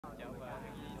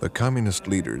The communist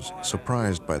leaders,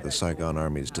 surprised by the Saigon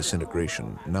army's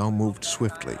disintegration, now moved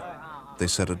swiftly. They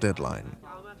set a deadline.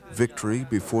 Victory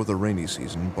before the rainy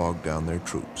season bogged down their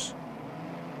troops.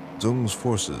 Dung's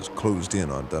forces closed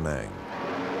in on Da Nang.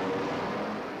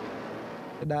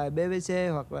 The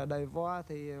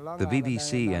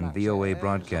BBC and VOA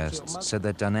broadcasts said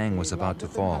that Da Nang was about to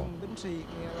fall,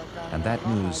 and that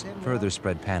news further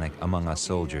spread panic among us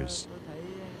soldiers.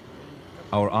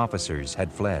 Our officers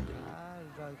had fled.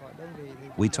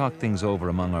 We talked things over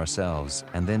among ourselves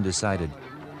and then decided,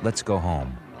 let's go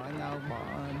home.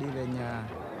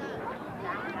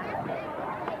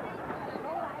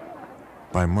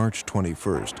 By March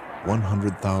 21st,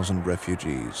 100,000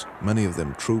 refugees, many of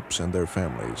them troops and their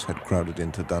families, had crowded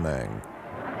into Da Nang.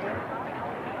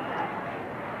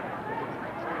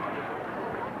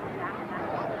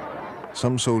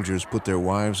 Some soldiers put their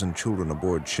wives and children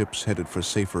aboard ships headed for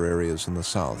safer areas in the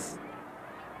south.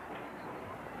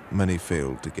 Many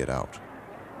failed to get out.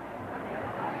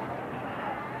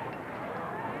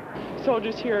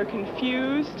 Soldiers here are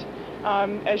confused.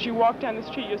 As you walk down the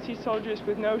street, you'll see soldiers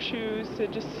with no shoes,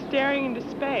 just staring into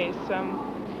space.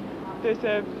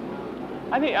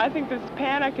 I think this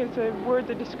panic is a word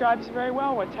that describes very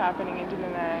well what's happening in Da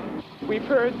Nang. We've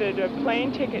heard that a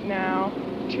plane ticket now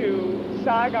to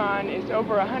Saigon is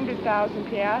over 100,000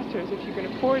 piastres if you can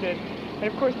afford it. And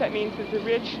of course that means that the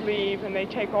rich leave and they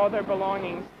take all their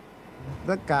belongings.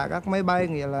 None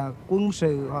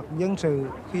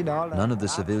of the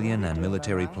civilian and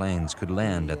military planes could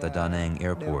land at the Da Nang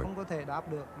airport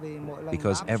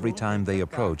because every time they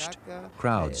approached,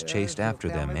 crowds chased after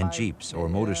them in jeeps or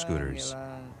motor scooters,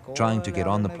 trying to get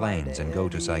on the planes and go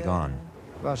to Saigon.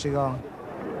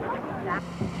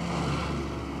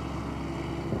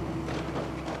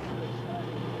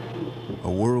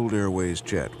 A World Airways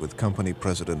jet with company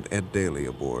president Ed Daly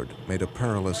aboard made a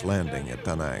perilous landing at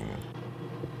Da Nang.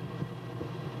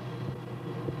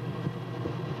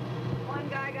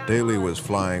 Daly was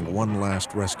flying one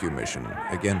last rescue mission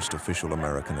against official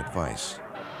American advice.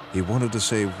 He wanted to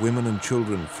save women and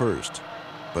children first,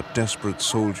 but desperate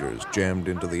soldiers jammed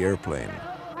into the airplane.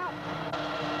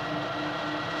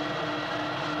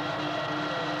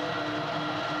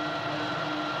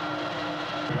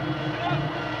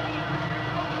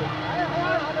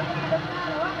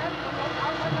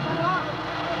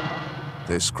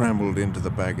 They scrambled into the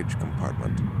baggage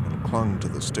compartment and clung to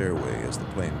the stairway as the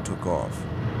plane took off.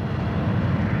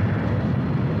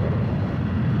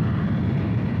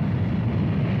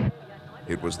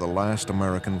 It was the last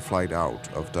American flight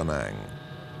out of Da Nang.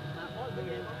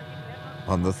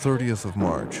 On the 30th of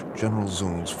March, General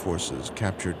Dung's forces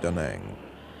captured Da Nang,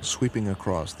 sweeping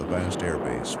across the vast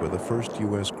airbase where the first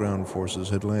U.S. ground forces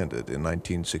had landed in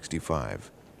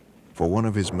 1965. For one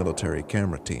of his military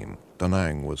camera team, Da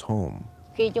Nang was home.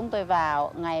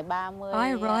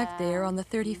 I arrived there on the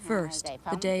 31st,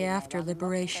 the day after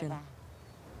liberation.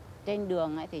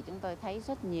 Along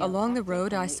the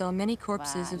road, I saw many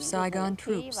corpses of Saigon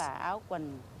troops.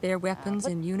 Their weapons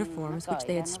and uniforms, which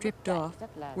they had stripped off,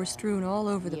 were strewn all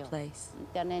over the place.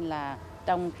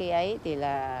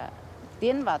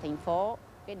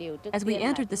 As we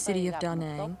entered the city of Da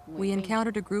Nang, we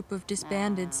encountered a group of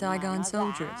disbanded Saigon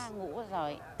soldiers.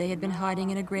 They had been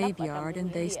hiding in a graveyard,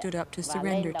 and they stood up to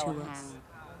surrender to us.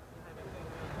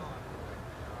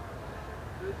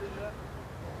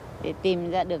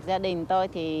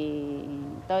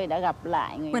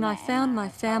 When I found my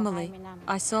family,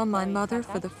 I saw my mother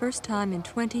for the first time in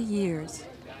 20 years.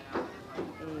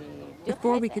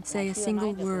 Before we could say a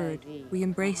single word, we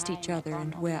embraced each other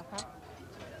and wept.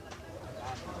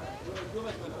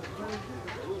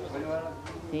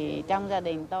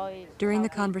 During the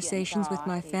conversations with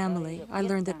my family, I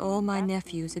learned that all my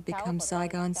nephews had become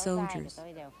Saigon soldiers.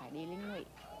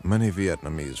 Many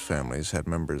Vietnamese families had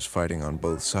members fighting on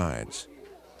both sides.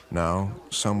 Now,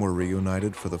 some were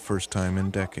reunited for the first time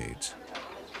in decades.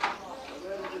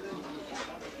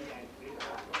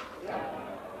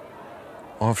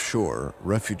 Offshore,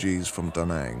 refugees from Da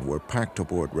Nang were packed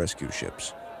aboard rescue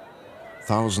ships.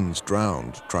 Thousands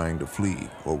drowned trying to flee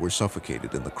or were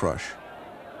suffocated in the crush.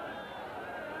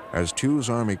 As Thieuy's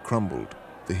army crumbled,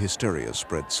 the hysteria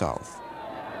spread south.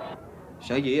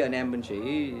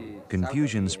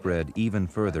 Confusion spread even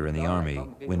further in the army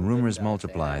when rumors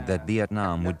multiplied that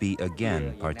Vietnam would be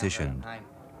again partitioned.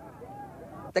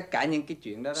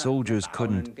 Soldiers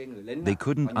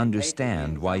couldn't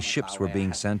understand why ships were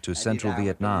being sent to central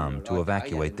Vietnam to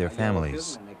evacuate their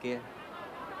families.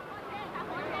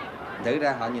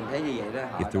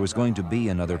 If there was going to be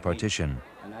another partition,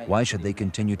 why should they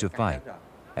continue to fight?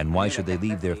 And why should they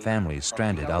leave their families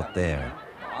stranded out there?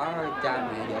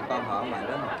 cha mẹ vợ con họ ở ngoài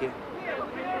đó mà kia.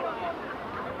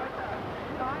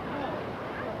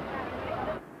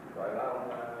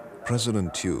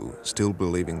 President Thieu, still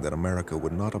believing that America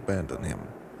would not abandon him,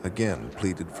 again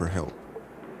pleaded for help.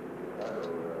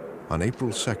 On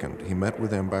April 2nd, he met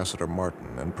with Ambassador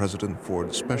Martin and President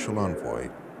Ford's special envoy,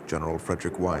 General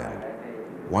Frederick Wyand.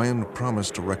 Wyand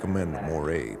promised to recommend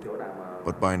more aid,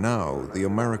 but by now, the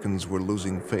Americans were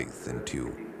losing faith in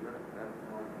Thieu.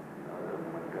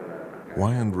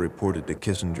 Wyand reported to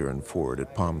Kissinger and Ford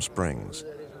at Palm Springs.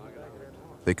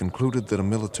 They concluded that a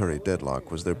military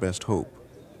deadlock was their best hope.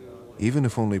 Even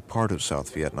if only part of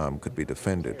South Vietnam could be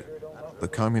defended, the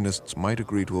communists might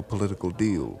agree to a political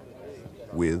deal,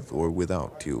 with or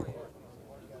without Thieu.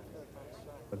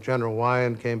 General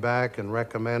Wyand came back and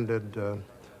recommended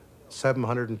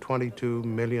 $722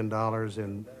 million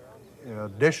in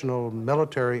additional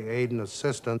military aid and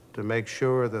assistance to make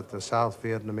sure that the South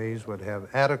Vietnamese would have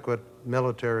adequate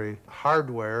military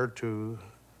hardware to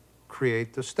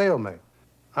create the stalemate.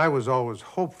 I was always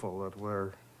hopeful that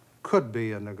there could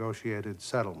be a negotiated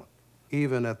settlement,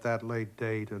 even at that late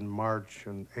date in March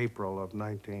and April of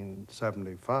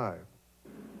 1975.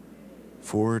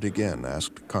 Ford again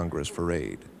asked Congress for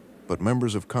aid, but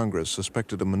members of Congress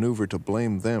suspected a maneuver to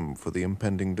blame them for the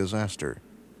impending disaster.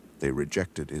 They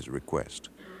rejected his request.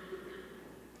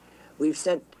 We've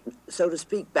sent, so to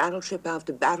speak, battleship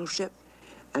after battleship,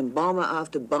 and bomber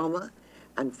after bomber,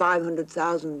 and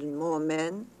 500,000 and more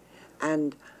men,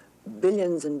 and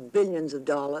billions and billions of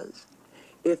dollars.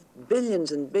 If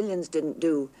billions and billions didn't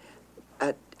do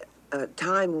at a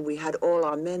time when we had all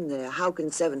our men there, how can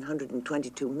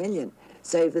 722 million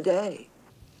save the day?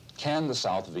 Can the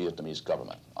South Vietnamese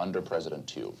government, under President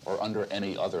Thieu, or under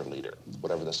any other leader,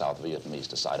 whatever the South Vietnamese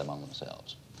decide among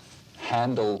themselves,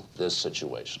 handle this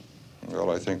situation?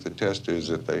 Well, I think the test is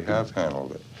that they have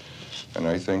handled it. And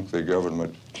I think the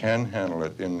government can handle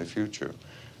it in the future,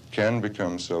 can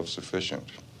become self-sufficient,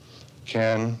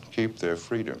 can keep their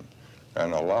freedom,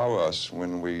 and allow us,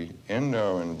 when we end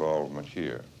our involvement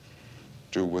here,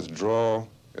 to withdraw,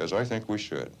 as I think we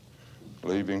should,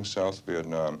 leaving South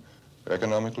Vietnam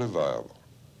economically viable,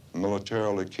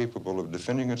 militarily capable of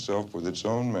defending itself with its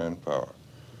own manpower,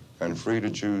 and free to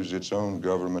choose its own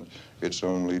government, its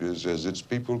own leaders, as its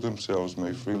people themselves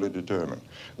may freely determine.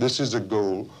 This is a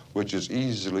goal which is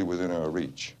easily within our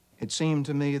reach. It seemed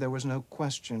to me there was no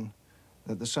question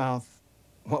that the South,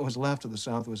 what was left of the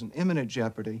South, was in imminent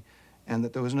jeopardy, and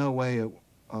that there was no way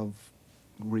of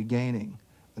regaining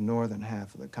the northern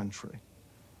half of the country.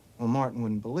 Well, Martin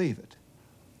wouldn't believe it.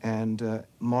 And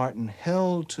Martin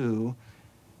held to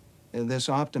this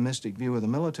optimistic view of the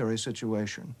military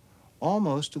situation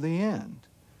almost to the end.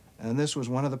 And this was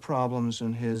one of the problems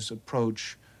in his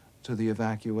approach to the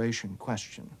evacuation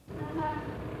question.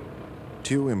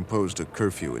 Thieu imposed a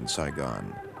curfew in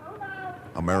Saigon.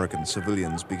 American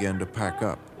civilians began to pack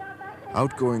up.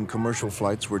 Outgoing commercial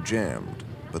flights were jammed,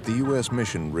 but the U.S.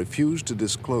 mission refused to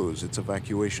disclose its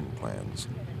evacuation plans,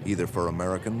 either for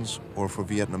Americans or for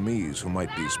Vietnamese who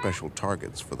might be special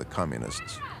targets for the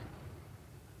communists.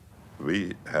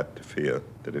 We had to fear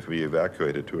that if we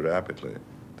evacuated too rapidly,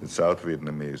 the South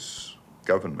Vietnamese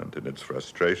government, in its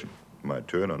frustration, might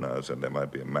turn on us and there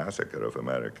might be a massacre of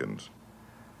Americans.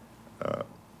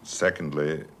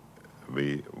 Secondly,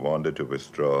 we wanted to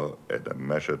withdraw at a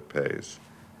measured pace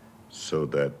so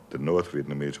that the North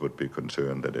Vietnamese would be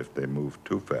concerned that if they moved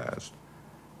too fast,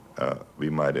 we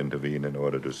might intervene in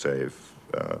order to save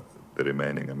the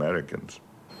remaining Americans.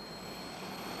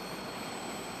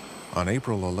 On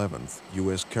April 11th,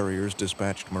 U.S. carriers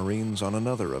dispatched Marines on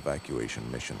another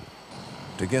evacuation mission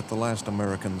to get the last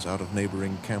Americans out of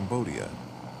neighboring Cambodia.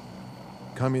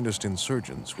 Communist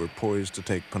insurgents were poised to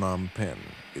take Phnom Penh,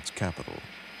 its capital.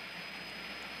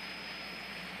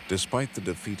 Despite the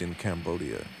defeat in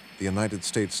Cambodia, the United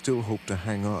States still hoped to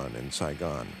hang on in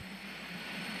Saigon.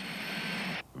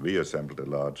 We assembled a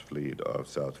large fleet of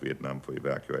South Vietnam for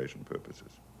evacuation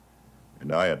purposes.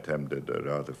 And I attempted a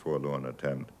rather forlorn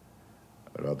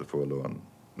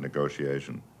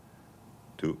negotiation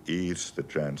to ease the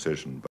transition